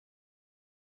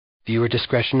Viewer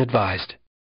discretion advised.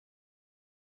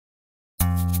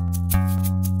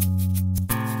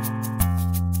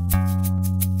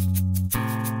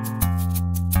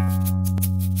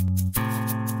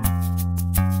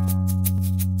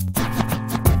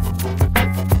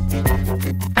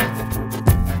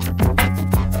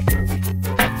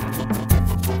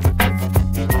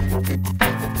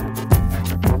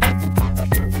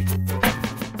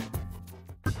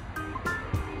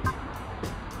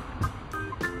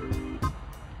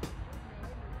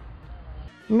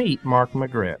 Meet Marc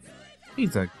McGriff.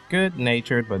 He's a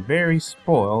good-natured but very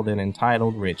spoiled and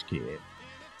entitled rich kid.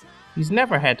 He's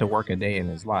never had to work a day in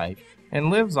his life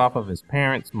and lives off of his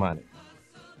parents' money.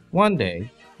 One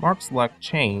day, Marc's luck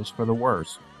changed for the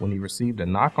worse when he received a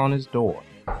knock on his door.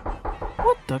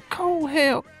 What the cold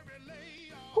hell?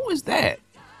 Who is that?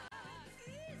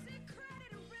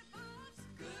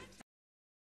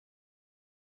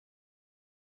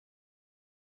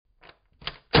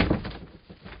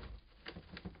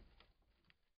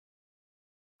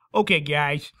 Okay,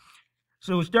 guys.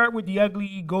 So start with the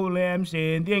ugly golems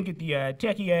and then get the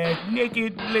tacky-ass,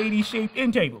 naked, lady-shaped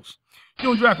end tables.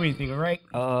 Don't drop anything, all right?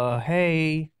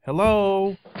 Hey,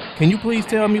 hello? Can you please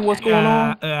tell me what's going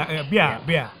on?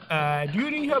 Yeah. Do you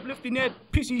need help lifting that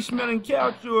pissy-smelling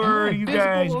couch, or you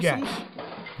guys got it?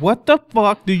 What the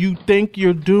fuck do you think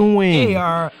you're doing? Hey,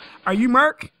 are you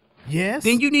Marc? Yes?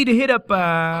 Then you need to hit up,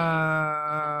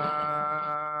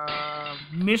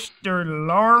 Mr.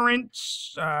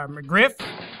 Lawrence McGriff,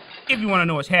 if you want to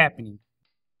know what's happening.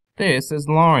 This is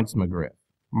Lawrence McGriff,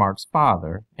 Marc's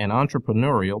father, an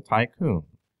entrepreneurial tycoon.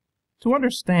 To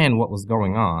understand what was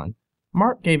going on,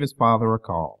 Marc gave his father a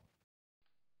call.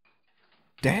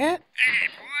 Dad? Hey,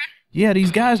 boy. Yeah,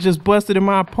 these guys just busted in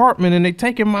my apartment and they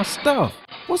taking my stuff.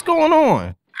 What's going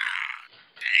on?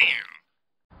 Damn.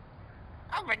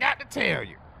 I forgot to tell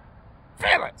you.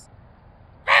 Fellas!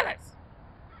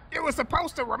 You were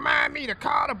supposed to remind me to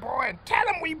call the boy and tell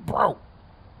him we broke.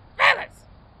 Fellas!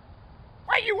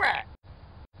 Where you at?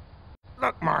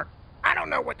 Look, Marc, I don't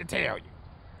know what to tell you.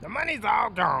 The money's all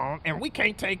gone, and we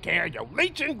can't take care of your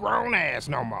leeching grown ass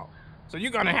no more. So you're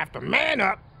gonna have to man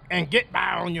up and get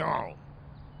by on your own.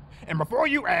 And before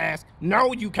you ask,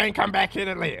 no, you can't come back here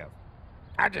to live.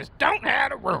 I just don't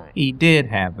have the room. He did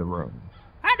have the room.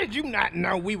 How did you not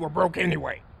know we were broke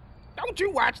anyway? Don't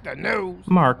you watch the news?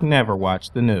 Marc never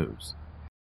watched the news.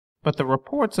 But the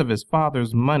reports of his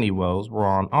father's money woes were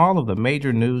on all of the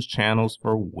major news channels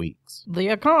for weeks. The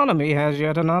economy has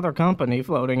yet another company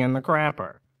floating in the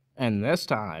crapper. And this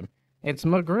time, it's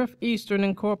McGriff Eastern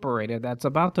Incorporated that's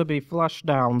about to be flushed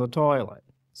down the toilet.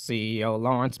 CEO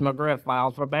Lawrence McGriff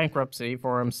filed for bankruptcy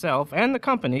for himself and the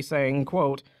company saying,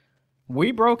 quote,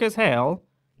 "We broke as hell.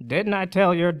 Didn't I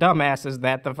tell your dumbasses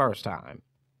that the first time?"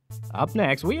 Up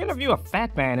next, we interview a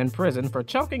fat man in prison for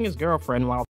choking his girlfriend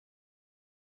while...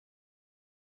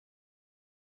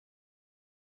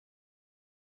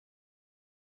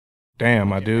 Damn,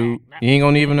 my dude. You ain't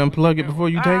gonna even unplug it before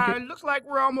you take it? Looks like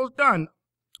we're almost done.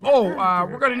 Oh,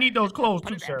 we're gonna need those clothes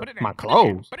too, sir. My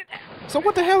clothes? So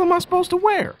what the hell am I supposed to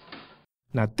wear?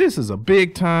 Now this is a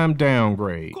big time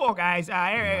downgrade. Cool, guys.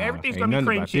 Everything's Ain't gonna be nothing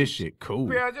cream about this cheese. shit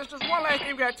cool. Yeah, just one last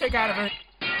thing we gotta take out of it.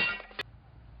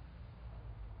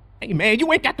 Hey man,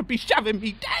 you ain't got to be shoving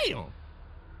me down.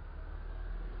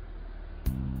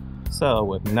 So,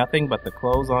 with nothing but the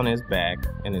clothes on his back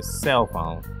and his cell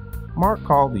phone, Marc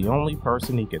called the only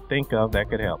person he could think of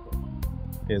that could help him.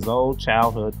 His old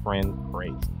childhood friend,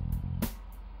 Crazy.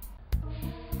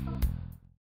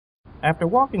 After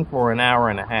walking for an hour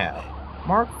and a half,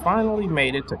 Marc finally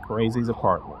made it to Crazy's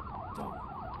apartment.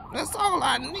 That's all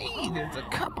I need is a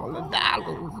couple of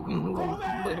dollars and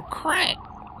a little crack.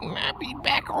 And I'll be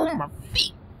back on my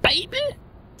feet, baby.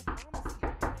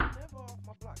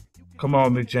 Come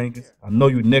on, Miss Jenkins. I know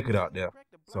you naked out there,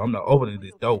 so I'm not opening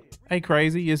this door. Hey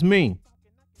Crazy, it's me.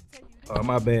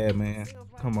 My bad, man.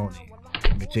 Come on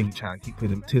in. Miss Jenkins trying to keep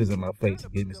putting them titties in my face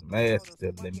and give me some ass instead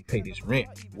of letting me pay this rent.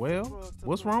 Well,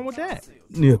 what's wrong with that?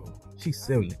 Nipple, she's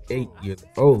 78 years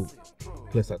old.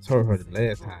 Plus I told her the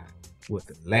last time was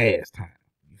the last time.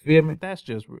 You feel me? That's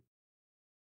just...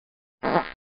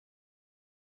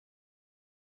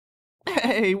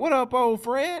 Hey, what up, old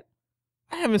Fred?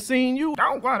 I haven't seen you.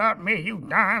 Don't what up me, you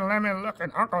darn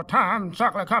lemon-looking Uncle Tom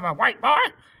chocolate-covered white boy.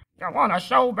 You want to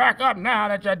show back up now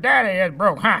that your daddy is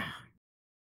broke, huh?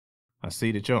 I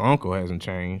see that your uncle hasn't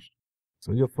changed.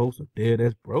 So your folks are dead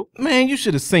as broke? Man, you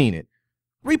should have seen it.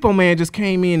 Repo Man just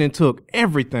came in and took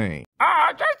everything.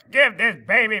 Just give this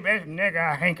baby bitch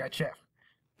nigga a handkerchief.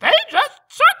 They just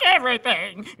took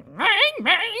everything. Ring,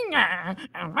 ring,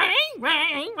 ring,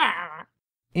 ring, ring.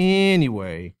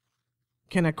 Anyway,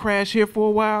 Can I crash here for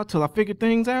a while till I figure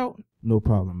things out? No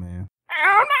problem, man.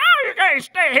 Hell no, you can't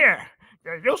stay here.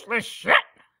 You useless shit.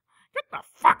 Get the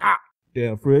fuck out.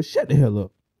 Damn, Fred, shut the hell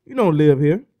up. You don't live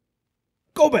here.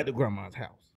 Go back to Grandma's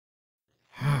house.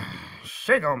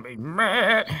 She gonna be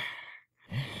mad.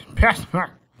 Past my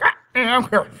goddamn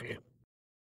curfew.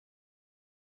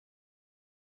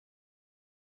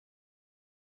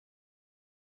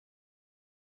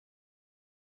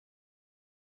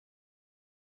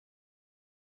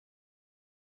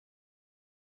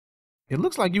 It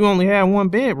looks like you only have one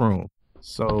bedroom.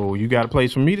 So you got a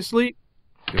place for me to sleep?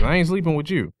 Because I ain't sleeping with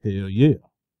you. Hell yeah.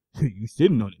 You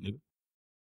sitting on it, nigga.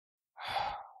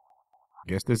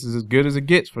 Guess this is as good as it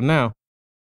gets for now.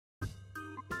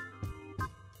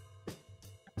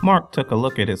 Mark took a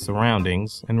look at his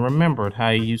surroundings and remembered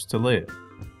how he used to live.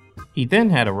 He then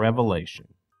had a revelation.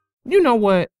 You know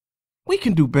what? We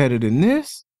can do better than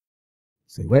this.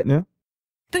 Say what now?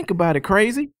 Think about it,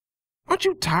 crazy. Aren't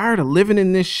you tired of living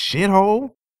in this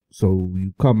shithole? So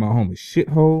you call my home a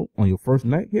shithole on your first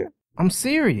night here? I'm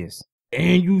serious.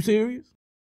 And you serious?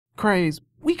 Craze,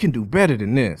 we can do better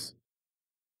than this.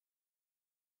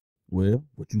 Well,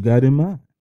 what you got in mind?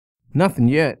 Nothing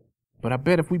yet, but I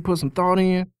bet if we put some thought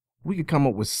in, we could come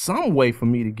up with some way for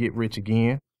me to get rich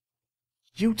again.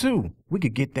 You too. We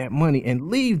could get that money and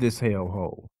leave this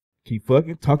hellhole. Keep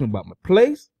fucking talking about my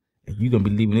place, and you gonna be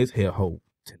leaving this hellhole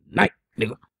tonight,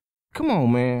 nigga. Come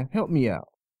on, man. Help me out.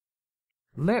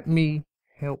 Let me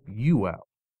help you out.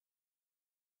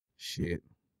 Shit.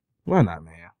 Why not,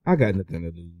 man? I got nothing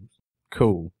to lose.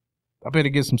 Cool. I better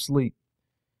get some sleep.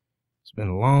 It's been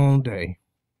a long day.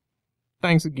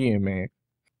 Thanks again, man.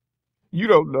 You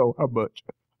don't know how much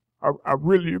I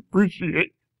really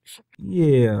appreciate.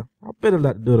 Yeah, I better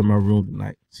lock the door to my room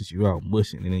tonight since you're all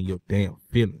mushing and in your damn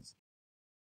feelings.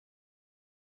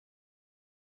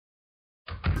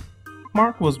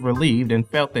 Mark was relieved and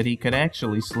felt that he could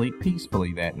actually sleep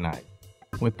peacefully that night,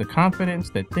 with the confidence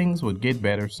that things would get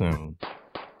better soon.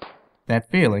 That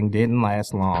feeling didn't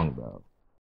last long, though.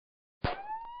 I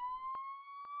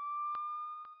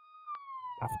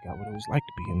forgot what it was like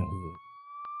to be in the hood.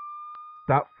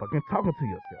 Stop fucking talking to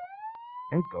yourself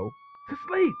and go to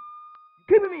sleep. You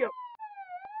keeping me up.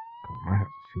 Call my house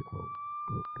a shithole.